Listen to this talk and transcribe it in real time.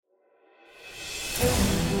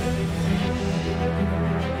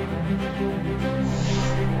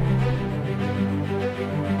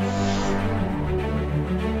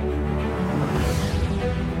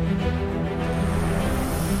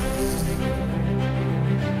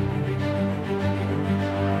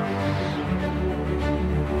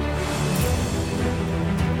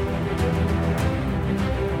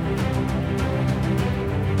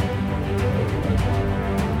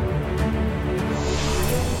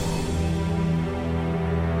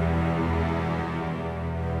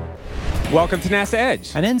Welcome to NASA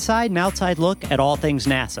Edge. An inside and outside look at all things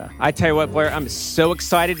NASA. I tell you what, Blair, I'm so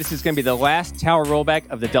excited. This is going to be the last tower rollback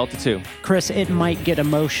of the Delta II. Chris, it might get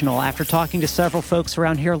emotional. After talking to several folks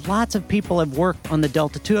around here, lots of people have worked on the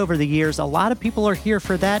Delta II over the years. A lot of people are here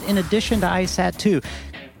for that in addition to ISAT-2.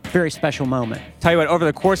 Very special moment. Tell you what, over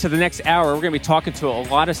the course of the next hour, we're going to be talking to a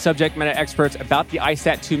lot of subject matter experts about the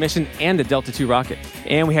ISAT-2 mission and the Delta II rocket.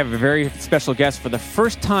 And we have a very special guest. For the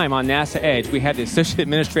first time on NASA Edge, we have the Associate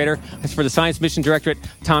Administrator for the Science Mission Directorate,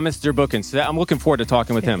 Thomas Zurbuchen. So I'm looking forward to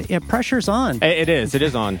talking with him. Yeah, pressure's on. It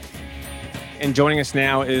is on. And joining us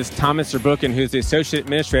now is Thomas Zurbuchen, who's the Associate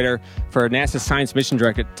Administrator for NASA Science Mission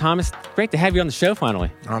Directorate. Thomas, great to have you on the show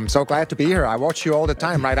finally. I'm so glad to be here. I watch you all the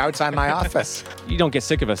time right outside my office. You don't get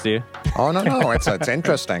sick of us, do you? Oh, no. It's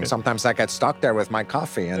interesting. Sometimes I get stuck there with my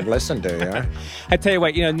coffee and listen to you. I tell you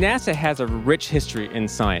what, NASA has a rich history in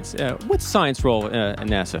science. What's science role in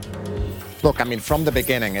NASA? Look, from the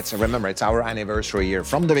beginning, remember, it's our anniversary year.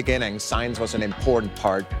 From the beginning, science was an important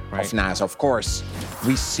part of NASA. Of course,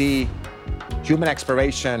 we see human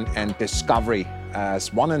exploration and discovery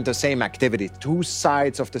as one and the same activity, two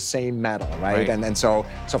sides of the same medal, right? And so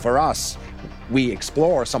for us, we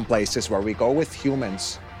explore some places where we go with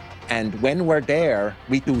humans, and when we're there,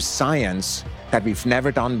 we do science that we've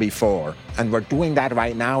never done before. And we're doing that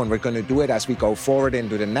right now, and we're going to do it as we go forward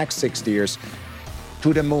into the next 60 years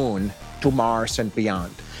to the moon, to Mars, and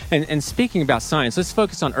beyond. And speaking about science, let's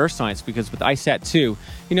focus on Earth science, because with ISAT-2,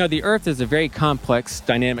 the Earth is a very complex,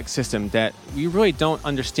 dynamic system that we really don't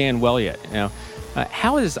understand well yet.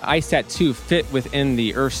 How does ISAT-2 fit within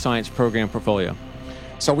the Earth science program portfolio?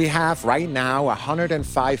 So we have right now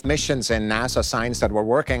 105 missions in NASA science that we're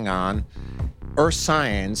working on. Earth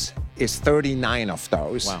science is 39 of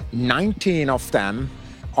those. Wow. 19 of them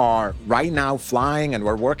are right now flying, and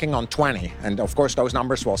we're working on 20. And of course, those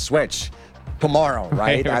numbers will switch tomorrow,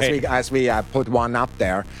 right? As we put one up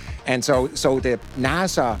there. And so the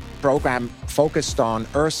NASA program focused on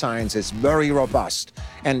Earth science is very robust.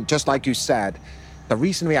 And just like you said, the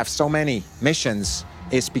reason we have so many missions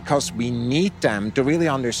is because we need them to really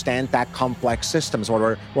understand that complex systems. What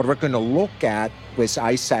we're going to look at with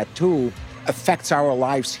ISAT-2 affects our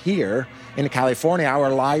lives here in California, our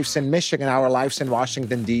lives in Michigan, our lives in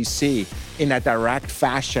Washington, D.C., in a direct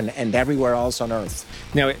fashion, and everywhere else on Earth.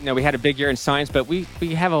 Now we had a big year in science, but we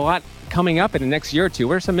have a lot coming up in the next year or two.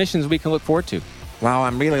 What are some missions we can look forward to? Well,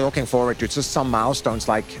 I'm really looking forward to just some milestones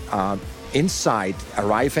like InSight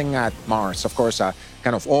arriving at Mars. Of course,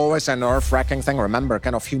 kind of always an Earth-wrecking thing. Remember,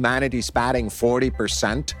 kind of humanity's batting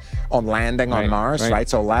 40% on landing on Mars, right?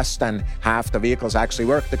 So less than half the vehicles actually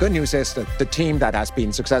work. The good news is that the team that has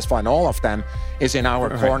been successful in all of them is in our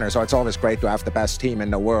corner. So it's always great to have the best team in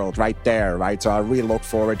the world right there, right? So I really look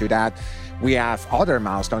forward to that. We have other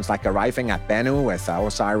milestones like arriving at Bennu with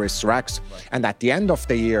OSIRIS-REx. And at the end of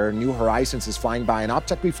the year, New Horizons is flying by an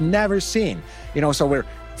object we've never seen. So we're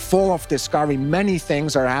full of discovery. Many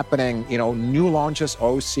things are happening. New launches,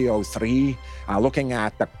 OCO3, looking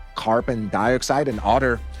at the carbon dioxide and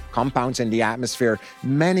other compounds in the atmosphere.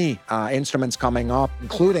 Many instruments coming up,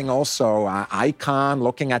 including also ICON,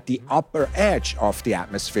 looking at the upper edge of the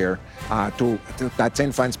atmosphere that's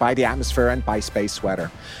influenced by the atmosphere and by space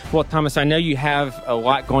weather. Well, Thomas, I know you have a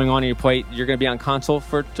lot going on your plate. You're going to be on console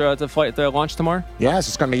for the launch tomorrow? Yes,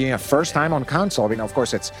 it's going to be a first time on console. Of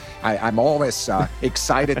course, I'm always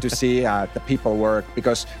excited to see the people work,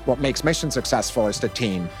 because what makes mission successful is the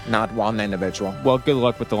team, not one individual. Well, good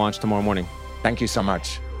luck with the launch tomorrow morning. Thank you so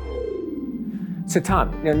much. So,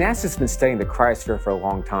 Tom, NASA's been studying the cryosphere for a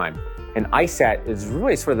long time, and ISAT is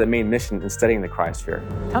really sort of the main mission in studying the cryosphere.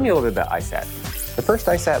 Tell me a little bit about ISAT. The first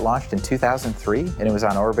ISAT launched in 2003, and it was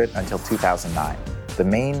on orbit until 2009. The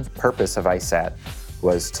main purpose of ISAT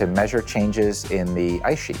was to measure changes in the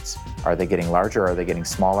ice sheets. Are they getting larger? Are they getting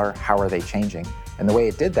smaller? How are they changing? And the way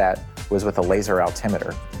it did that was with a laser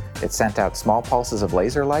altimeter. It sent out small pulses of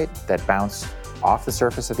laser light that bounced off the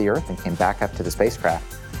surface of the Earth and came back up to the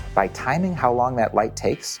spacecraft. By timing how long that light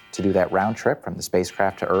takes to do that round trip from the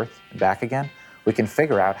spacecraft to Earth and back again, we can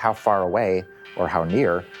figure out how far away or how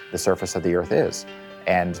near the surface of the Earth is.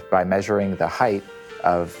 And by measuring the height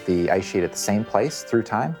of the ice sheet at the same place through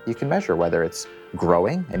time, you can measure whether it's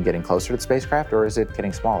growing and getting closer to the spacecraft, or is it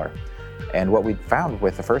getting smaller. And what we found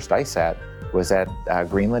with the first ISAT was that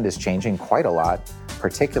Greenland is changing quite a lot,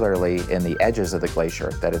 particularly in the edges of the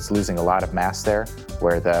glacier, that it's losing a lot of mass there,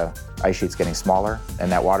 where the ice sheet's getting smaller,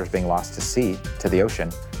 and that water's being lost to the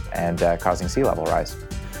ocean, and causing sea level rise.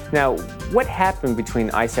 Now, what happened between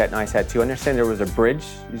ISAT and ISAT-2? I understand there was a bridge.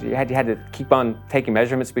 You had to keep on taking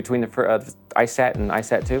measurements between the ISAT and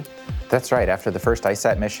ISAT-2? That's right. After the first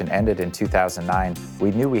ICESat mission ended in 2009,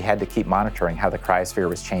 we knew we had to keep monitoring how the cryosphere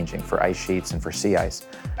was changing for ice sheets and for sea ice.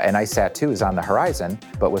 And ICESat-2 is on the horizon,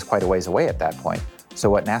 but was quite a ways away at that point. So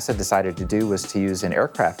what NASA decided to do was to use an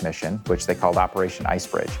aircraft mission, which they called Operation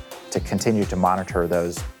Icebridge, to continue to monitor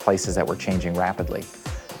those places that were changing rapidly.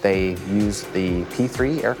 They use the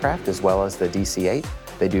P-3 aircraft as well as the DC-8.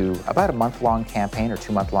 They do about a month-long campaign or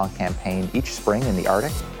 2-month-long campaign each spring in the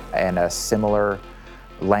Arctic and a similar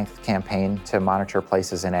length campaign to monitor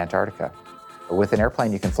places in Antarctica. With an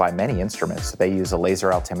airplane, you can fly many instruments. They use a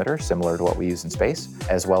laser altimeter, similar to what we use in space,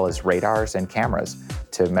 as well as radars and cameras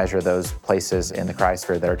to measure those places in the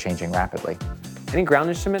cryosphere that are changing rapidly. Any ground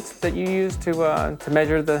instruments that you use to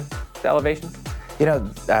measure the elevations? You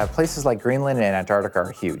know, places like Greenland and Antarctica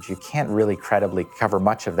are huge. You can't really credibly cover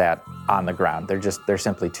much of that on the ground. They're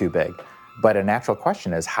simply too big. But a natural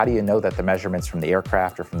question is, how do you know that the measurements from the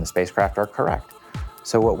aircraft or from the spacecraft are correct?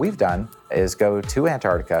 So what we've done is go to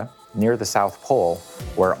Antarctica, near the South Pole,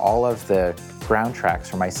 where all of the ground tracks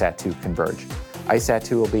from ICESat-2 converge.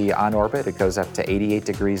 ICESat-2 will be on orbit. It goes up to 88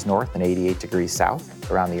 degrees north and 88 degrees south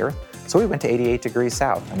around the Earth. So we went to 88 degrees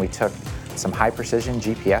south, and we took some high-precision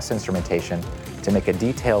GPS instrumentation to make a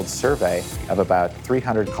detailed survey of about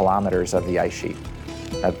 300 kilometers of the ice sheet.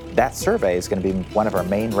 Now, that survey is going to be one of our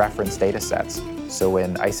main reference data sets. So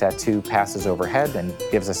when ICESat-2 passes overhead and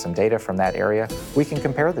gives us some data from that area, we can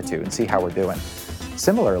compare the two and see how we're doing.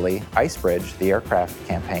 Similarly, Icebridge, the aircraft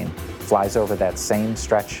campaign, flies over that same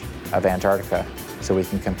stretch of Antarctica, so we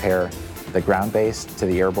can compare the ground-based to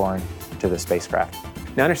the airborne to the spacecraft.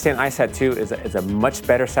 Now, I understand ICESat-2 is a much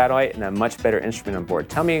better satellite and a much better instrument on board.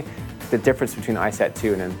 Tell me the difference between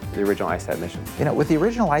ICESat-2 and the original ICESat mission. You know, with the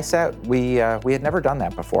original ICESat, we had never done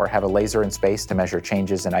that before, have a laser in space to measure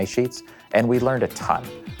changes in ice sheets, and we learned a ton.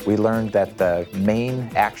 We learned that the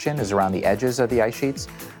main action is around the edges of the ice sheets,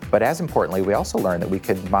 but as importantly, we also learned that we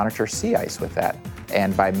could monitor sea ice with that.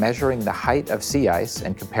 And by measuring the height of sea ice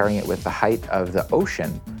and comparing it with the height of the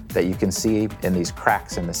ocean that you can see in these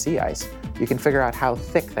cracks in the sea ice, you can figure out how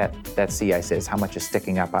thick that sea ice is, how much is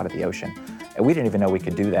sticking up out of the ocean. And we didn't even know we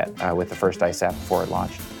could do that with the first ICESat before it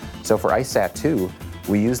launched. So for ICESat-2,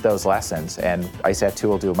 we used those lessons, and ICESat-2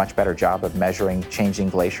 will do a much better job of measuring changing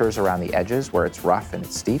glaciers around the edges where it's rough and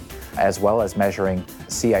it's steep, as well as measuring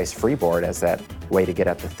sea ice freeboard as that way to get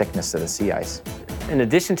at the thickness of the sea ice. In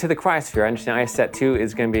addition to the cryosphere, I understand ICESat-2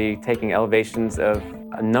 is going to be taking elevations of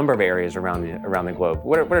a number of areas around the globe.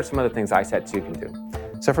 What are some other things ICESat-2 can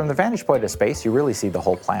do? So from the vantage point of space, you really see the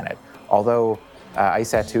whole planet. Although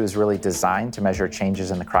ICESat-2 is really designed to measure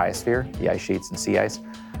changes in the cryosphere, the ice sheets and sea ice,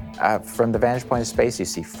 from the vantage point of space, you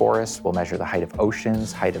see forests. We'll measure the height of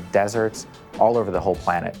oceans, height of deserts, all over the whole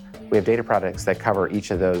planet. We have data products that cover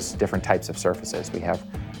each of those different types of surfaces. We have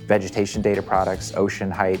vegetation data products,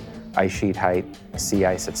 ocean height, ice sheet height, sea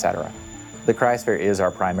ice, etc. The cryosphere is our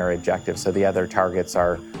primary objective, so the other targets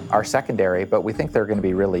are secondary, but we think they're going to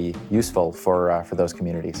be really useful for those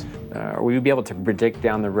communities. Will you be able to predict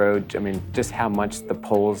down the road, I mean, just how much the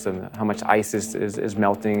poles and how much ice is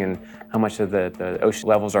melting and how much of the ocean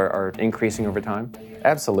levels are increasing over time?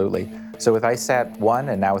 Absolutely. So with ICESat-1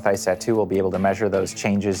 and now with ICESat-2, we'll be able to measure those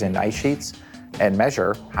changes in ice sheets and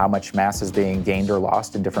measure how much mass is being gained or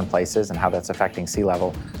lost in different places and how that's affecting sea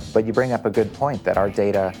level. But you bring up a good point that our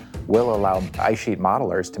data will allow ice sheet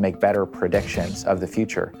modelers to make better predictions of the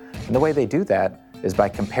future. And the way they do that is by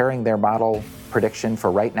comparing their model prediction for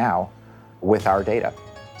right now with our data.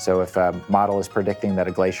 So if a model is predicting that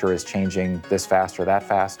a glacier is changing this fast or that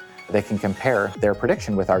fast, they can compare their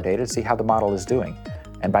prediction with our data to see how the model is doing.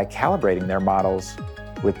 And by calibrating their models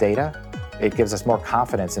with data, it gives us more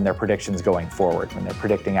confidence in their predictions going forward. When they're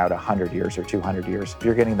predicting out 100 years or 200 years, if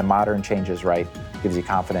you're getting the modern changes right, it gives you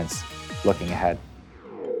confidence looking ahead.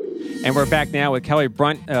 And we're back now with Kelly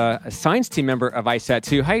Brunt, a science team member of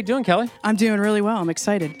ICESat-2. How you doing, Kelly? I'm doing really well. I'm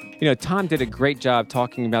excited. You know, Tom did a great job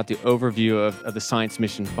talking about the overview of the science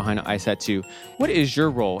mission behind ICESat-2. What is your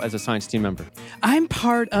role as a science team member? I'm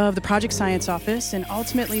part of the Project Science Office, and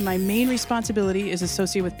ultimately my main responsibility is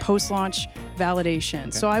associated with post-launch validation.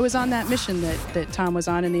 Okay. So I was on that mission that Tom was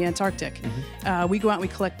on in the Antarctic. Mm-hmm. We go out and we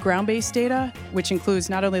collect ground-based data, which includes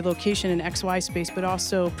not only location in XY space, but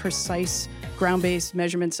also precise ground-based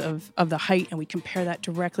measurements of the height, and we compare that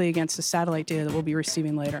directly against the satellite data that we'll be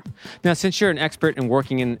receiving later. Now, since you're an expert in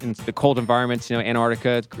working in the cold environments, you know,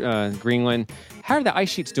 Antarctica, Greenland, how are the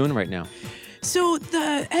ice sheets doing right now? So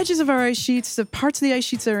the edges of our ice sheets, the parts of the ice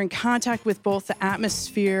sheets that are in contact with both the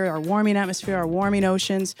atmosphere, our warming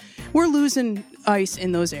oceans, we're losing ice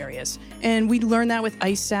in those areas. And we learned that with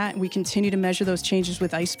ICESat. We continue to measure those changes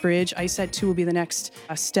with IceBridge. ICESat 2 will be the next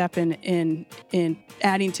step in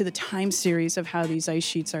adding to the time series of how these ice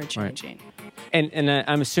sheets are changing. Right. And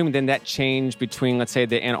I'm assuming then that change between, let's say,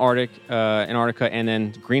 the Antarctica and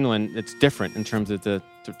then Greenland, it's different in terms of the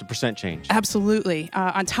percent change. Absolutely.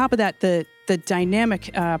 On top of that, the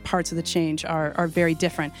dynamic parts of the change are very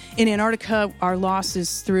different. In Antarctica, our loss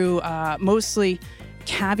is through mostly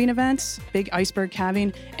calving events, big iceberg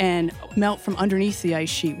calving, and melt from underneath the ice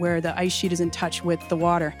sheet where the ice sheet is in touch with the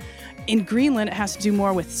water. In Greenland, it has to do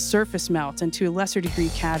more with surface melt and to a lesser degree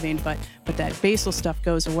calving, but that basal stuff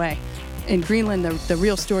goes away. In Greenland, the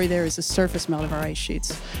real story there is the surface melt of our ice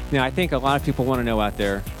sheets. Now, I think a lot of people want to know out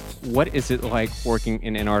there, what is it like working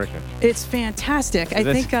in Antarctica? It's fantastic. I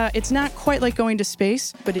think it's not quite like going to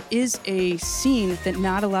space, but it is a scene that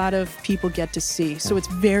not a lot of people get to see. So it's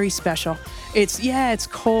very special. It's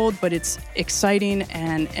cold, but it's exciting,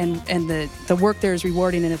 and the work there is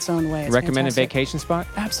rewarding in its own way. It's Recommended fantastic. vacation spot?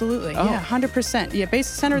 Absolutely. Oh. Yeah, 100%. Yeah, base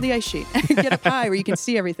center of the ice sheet. Get up high where you can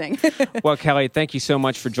see everything. Well, Kelly, thank you so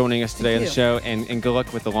much for joining us today on the show, and good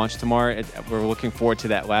luck with the launch tomorrow. We're looking forward to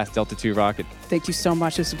that last Delta II rocket. Thank you so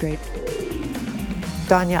much. This is great.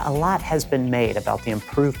 Danya, a lot has been made about the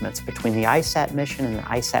improvements between the ICESat mission and the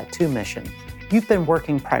ICESat-2 mission. You've been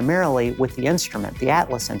working primarily with the instrument, the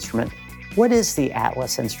ATLAS instrument. What is the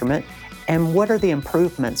ATLAS instrument, and what are the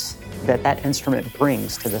improvements that instrument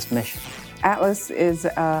brings to this mission? ATLAS is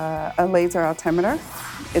a laser altimeter.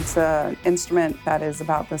 It's an instrument that is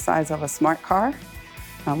about the size of a smart car,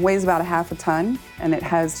 weighs about 1/2 ton, and it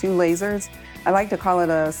has 2 lasers. I like to call it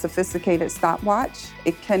a sophisticated stopwatch.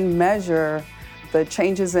 It can measure the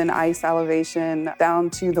changes in ice elevation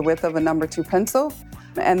down to the width of a number 2 pencil.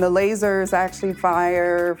 And the lasers actually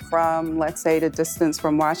fire from, let's say, the distance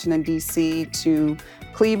from Washington, D.C. to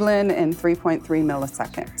Cleveland in 3.3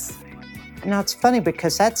 milliseconds. Now, it's funny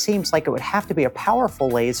because that seems like it would have to be a powerful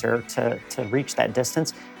laser to reach that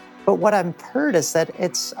distance. But what I've heard is that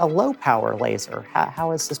it's a low-power laser.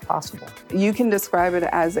 How is this possible? You can describe it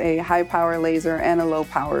as a high-power laser and a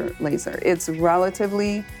low-power laser. It's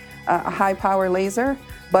relatively a high-power laser,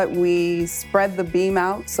 but we spread the beam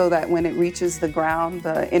out so that when it reaches the ground,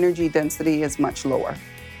 the energy density is much lower.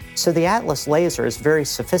 So the ATLAS laser is very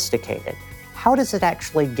sophisticated. How does it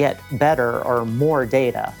actually get better or more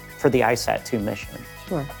data for the ICESat-2 mission?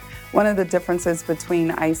 Sure. One of the differences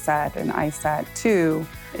between ICESat and ICESat-2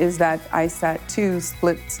 is that ICESat-2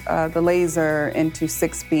 splits the laser into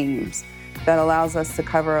 6 beams. That allows us to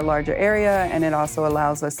cover a larger area, and it also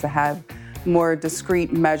allows us to have more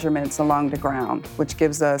discrete measurements along the ground, which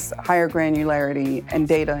gives us higher granularity and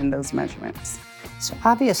data in those measurements. So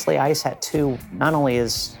obviously ICESat-2 not only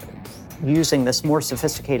is using this more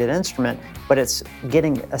sophisticated instrument, but it's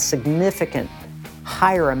getting a significant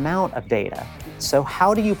higher amount of data. So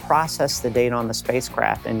how do you process the data on the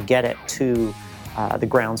spacecraft and get it to the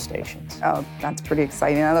ground stations? Oh, that's pretty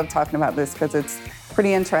exciting. I love talking about this because it's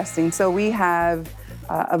pretty interesting. So we have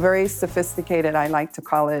a very sophisticated, I like to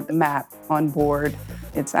call it, map on board.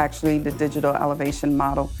 It's actually the digital elevation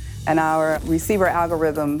model. And our receiver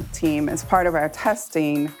algorithm team, as part of our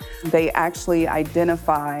testing, they actually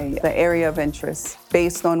identify the area of interest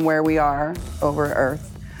based on where we are over Earth.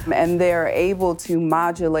 And they're able to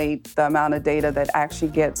modulate the amount of data that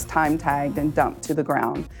actually gets time tagged and dumped to the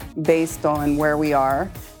ground based on where we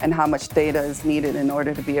are and how much data is needed in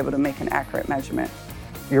order to be able to make an accurate measurement.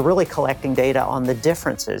 You're really collecting data on the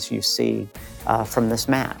differences you see from this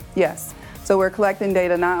map. Yes. So we're collecting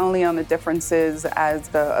data not only on the differences as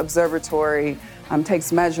the observatory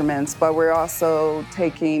takes measurements, but we're also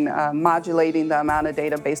modulating the amount of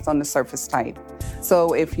data based on the surface type.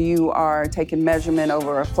 So if you are taking measurement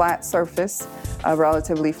over a flat surface, a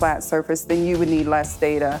relatively flat surface, then you would need less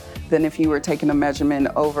data than if you were taking a measurement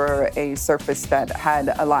over a surface that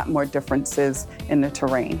had a lot more differences in the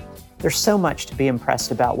terrain. There's so much to be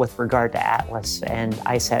impressed about with regard to ATLAS and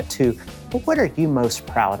ICESat-2, but what are you most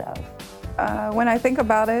proud of? When I think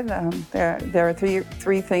about it, there are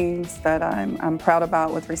three things that I'm proud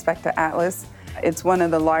about with respect to ATLAS. It's one of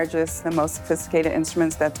the largest and most sophisticated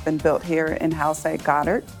instruments that's been built here in-house at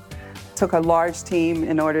Goddard. It took a large team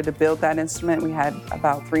in order to build that instrument. We had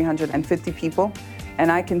about 350 people,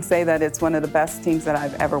 and I can say that it's one of the best teams that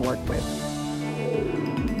I've ever worked with.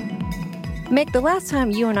 Mick, the last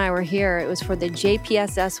time you and I were here, it was for the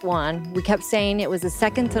JPSS-1. We kept saying it was the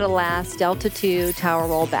second to the last Delta II tower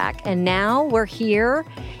rollback. And now we're here,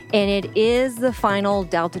 and it is the final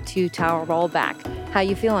Delta II tower rollback. How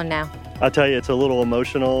you feeling now? I tell you, it's a little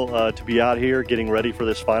emotional to be out here getting ready for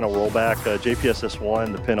this final rollback.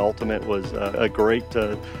 JPSS-1, the penultimate, was a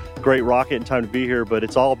great rocket and time to be here, but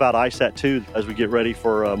it's all about ISAT-2 as we get ready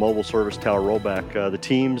for mobile service tower rollback. The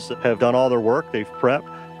teams have done all their work. They've prepped.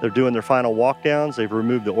 They're doing their final walkdowns. They've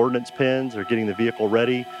removed the ordnance pins. They're getting the vehicle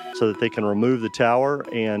ready so that they can remove the tower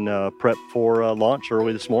and prep for launch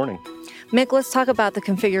early this morning. Mick, let's talk about the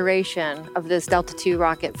configuration of this Delta II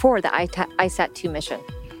rocket for the ISAT-2 mission.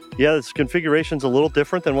 Yeah, this configuration's a little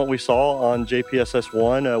different than what we saw on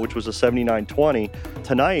JPSS-1, which was a 7920.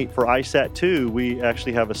 Tonight, for ISAT-2, we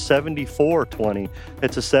actually have a 7420.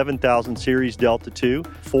 It's a 7000 series Delta II,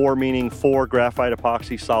 4 meaning 4 graphite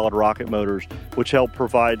epoxy solid rocket motors, which help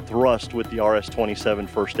provide thrust with the RS-27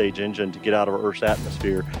 first stage engine to get out of Earth's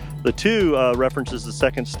atmosphere. The 2 references the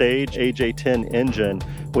second stage AJ-10 engine,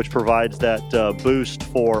 which provides that boost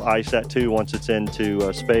for ISAT-2 once it's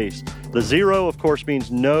into space. The 0, of course,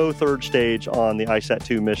 means no third stage on the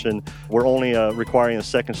ISAT-2 mission. We're only requiring a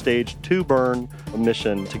second stage 2-burn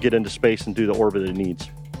mission to get into space and do the orbit it needs.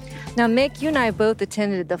 Now, Mick, you and I both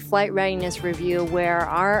attended the flight readiness review where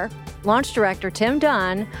our launch director, Tim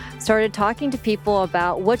Dunn, started talking to people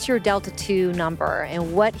about what's your Delta II number,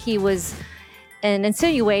 and what he was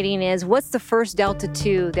insinuating is, what's the first Delta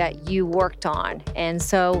II that you worked on? And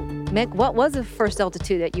so, Mick, what was the first Delta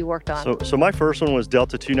II that you worked on? So my first one was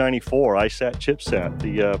Delta 294 ISAT chipset,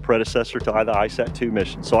 the predecessor to the ISAT-2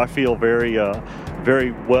 mission. So I feel very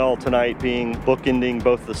well tonight being bookending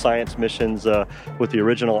both the science missions with the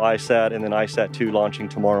original ISAT and then ISAT-2 launching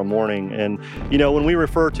tomorrow morning. And, you know, when we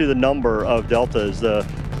refer to the number of Deltas,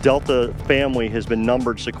 the Delta family has been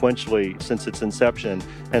numbered sequentially since its inception.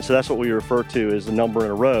 And so that's what we refer to as the number in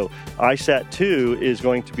a row. ISAT-2 is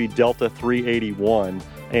going to be Delta 381.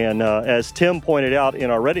 And as Tim pointed out in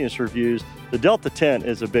our readiness reviews, the Delta tent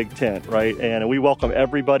is a big tent, right? And we welcome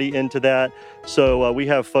everybody into that. So we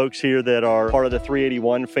have folks here that are part of the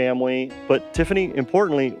 381 family. But Tiffany,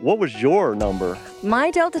 importantly, what was your number?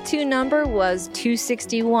 My Delta II number was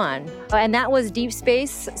 261, and that was deep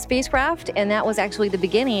space spacecraft, and that was actually the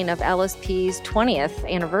beginning of LSP's 20th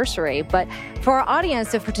anniversary. But for our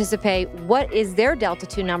audience to participate, what is their Delta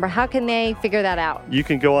II number? How can they figure that out? You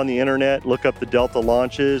can go on the internet, look up the Delta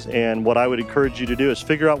launches, and what I would encourage you to do is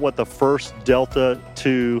figure out what the first Delta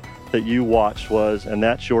II that you watched was, and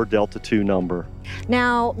that's your Delta II number.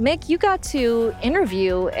 Now, Mick, you got to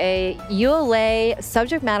interview a ULA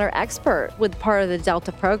subject matter expert with part of the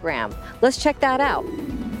Delta program. Let's check that out.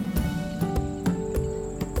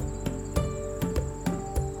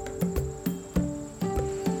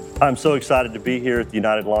 I'm so excited to be here at the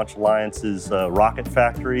United Launch Alliance's rocket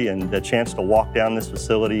factory and the chance to walk down this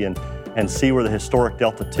facility and see where the historic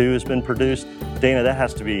Delta II has been produced. Dana, that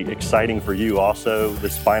has to be exciting for you also,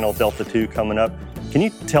 this final Delta II coming up. Can you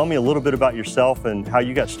tell me a little bit about yourself and how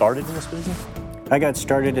you got started in this business? I got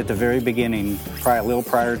started at the very beginning, a little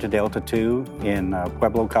prior to Delta II in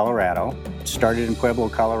Pueblo, Colorado. Started in Pueblo,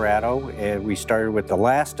 Colorado, and we started with the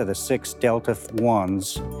last of the 6 Delta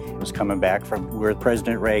Is. It was coming back from where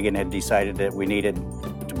President Reagan had decided that we needed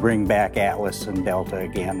to bring back Atlas and Delta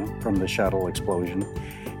again from the shuttle explosion.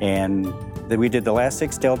 And then we did the last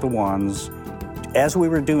 6 Delta Is. As we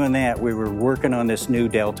were doing that, we were working on this new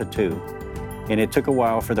Delta II. And it took a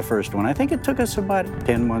while for the first one. I think it took us about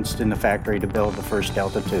 10 months in the factory to build the first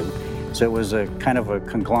Delta II. So it was a kind of a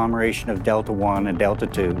conglomeration of Delta I and Delta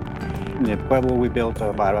II. In Pueblo, we built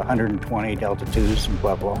about 120 Delta IIs in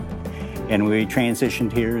Pueblo. And we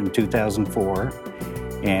transitioned here in 2004.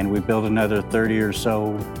 And we built another 30 or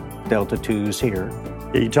so Delta IIs here.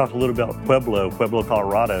 Yeah, you talked a little about Pueblo,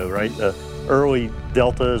 Colorado, right? The early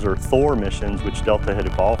Deltas or Thor missions, which Delta had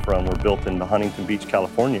evolved from, were built in the Huntington Beach,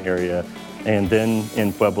 California area, and then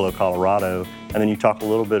in Pueblo, Colorado. And then you talk a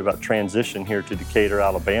little bit about transition here to Decatur,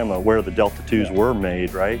 Alabama, where the Delta IIs were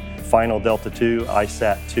made, right? Final Delta II,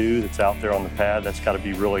 ISAT-2 that's out there on the pad. That's got to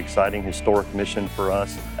be really exciting, historic mission for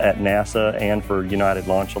us at NASA and for United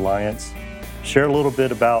Launch Alliance. Share a little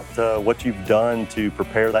bit about what you've done to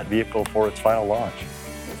prepare that vehicle for its final launch.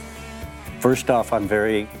 First off, I'm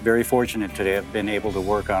very, very fortunate to have been able to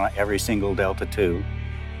work on every single Delta II.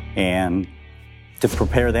 And to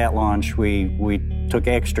prepare that launch, we took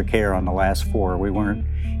extra care on the last 4. We weren't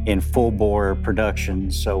in full-bore production,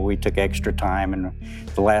 so we took extra time, and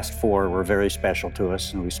the last 4 were very special to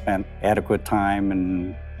us, and we spent adequate time,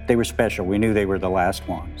 and they were special. We knew they were the last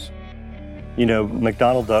ones. You know,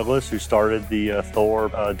 McDonnell Douglas, who started the Thor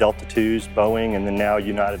Delta IIs, Boeing, and then now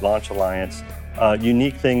United Launch Alliance,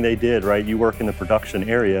 unique thing they did, right? You work in the production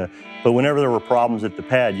area, but whenever there were problems at the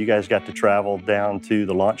pad, you guys got to travel down to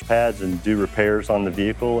the launch pads and do repairs on the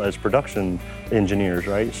vehicle as production engineers,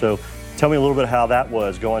 right? So Tell me a little bit how that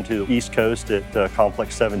was going to the East Coast at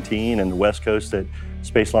Complex 17 and the West Coast at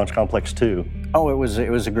Space Launch Complex 2. Oh, it was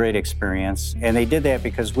a great experience. And they did that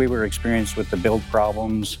because we were experienced with the build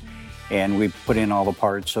problems and we put in all the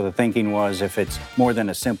parts. So the thinking was if it's more than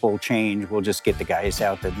a simple change, we'll just get the guys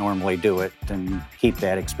out that normally do it and keep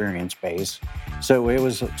that experience base. So it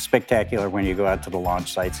was spectacular when you go out to the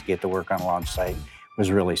launch sites to get to work on a launch site. It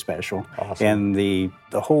was really special. Awesome. And the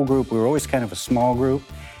whole group, we were always kind of a small group.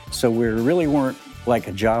 So we really weren't like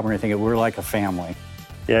a job or anything. We were like a family.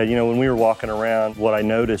 Yeah, you know, when we were walking around, what I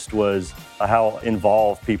noticed was how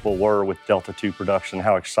involved people were with Delta II production,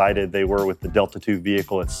 how excited they were with the Delta II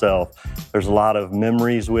vehicle itself. There's a lot of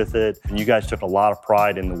memories with it, and you guys took a lot of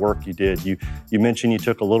pride in the work you did. You mentioned you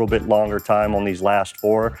took a little bit longer time on these last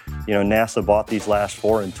 4. You know, NASA bought these last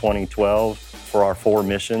 4 in 2012 for our 4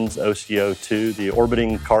 missions, OCO2, the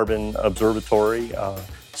Orbiting Carbon Observatory,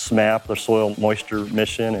 SMAP, the Soil Moisture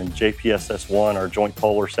Mission, and JPSS-1, our Joint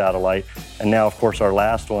Polar Satellite, and now, of course, our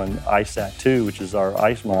last one, ISAT-2, which is our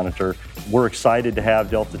ice monitor. We're excited to have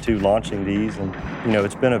Delta II launching these, and, you know,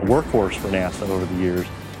 it's been a workhorse for NASA over the years.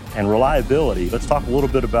 And reliability, let's talk a little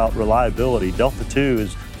bit about reliability. Delta II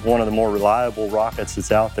is one of the more reliable rockets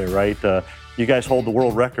that's out there, right? You guys hold the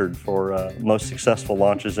world record for most successful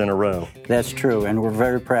launches in a row. That's true, and we're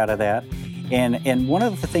very proud of that. And one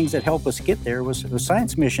of the things that helped us get there was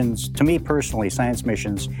science missions. To me personally, science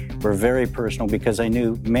missions were very personal because I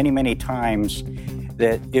knew many, many times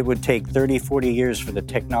that it would take 30, 40 years for the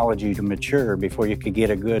technology to mature before you could get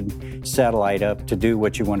a good satellite up to do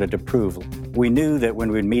what you wanted to prove. We knew that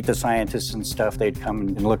when we'd meet the scientists and stuff, they'd come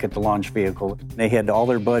and look at the launch vehicle. They had all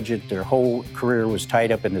their budget, their whole career was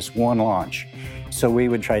tied up in this one launch. So we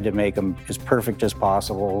would try to make them as perfect as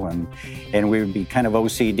possible, and we would be kind of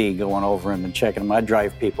OCD going over them and checking them. I'd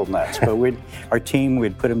drive people nuts, but we'd put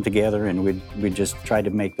them together, and we'd just try to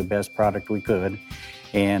make the best product we could.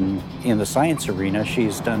 And in the science arena,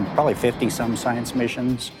 she's done probably 50-some science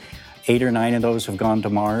missions. 8 or 9 of those have gone to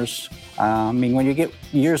Mars. I mean, when you get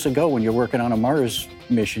years ago, when you're working on a Mars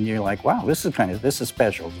mission, you're like, wow, this is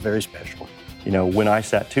special. It's very special. You know, when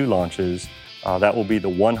ISAT-2 launches, that will be the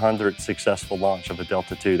 100th successful launch of a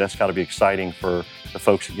Delta II. That's got to be exciting for the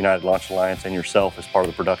folks at United Launch Alliance and yourself as part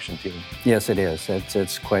of the production team. Yes, it is.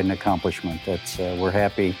 It's quite an accomplishment. We're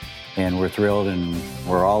happy and we're thrilled, and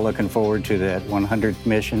we're all looking forward to that 100th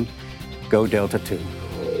mission. Go Delta II.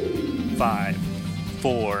 5,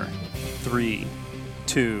 4, 3,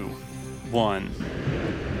 2, 1.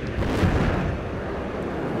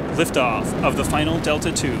 Liftoff of the final Delta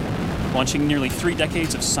II. Launching nearly 3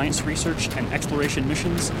 decades of science research and exploration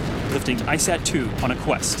missions, lifting ISAT-2 on a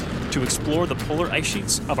quest to explore the polar ice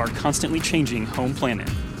sheets of our constantly changing home planet.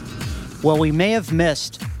 Well, we may have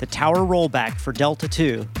missed the tower rollback for Delta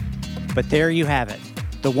II, but there you have it,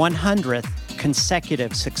 the 100th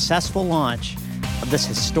consecutive successful launch of this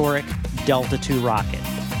historic Delta II rocket.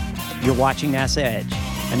 You're watching NASA Edge,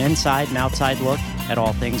 an inside and outside look at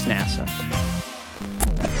all things NASA.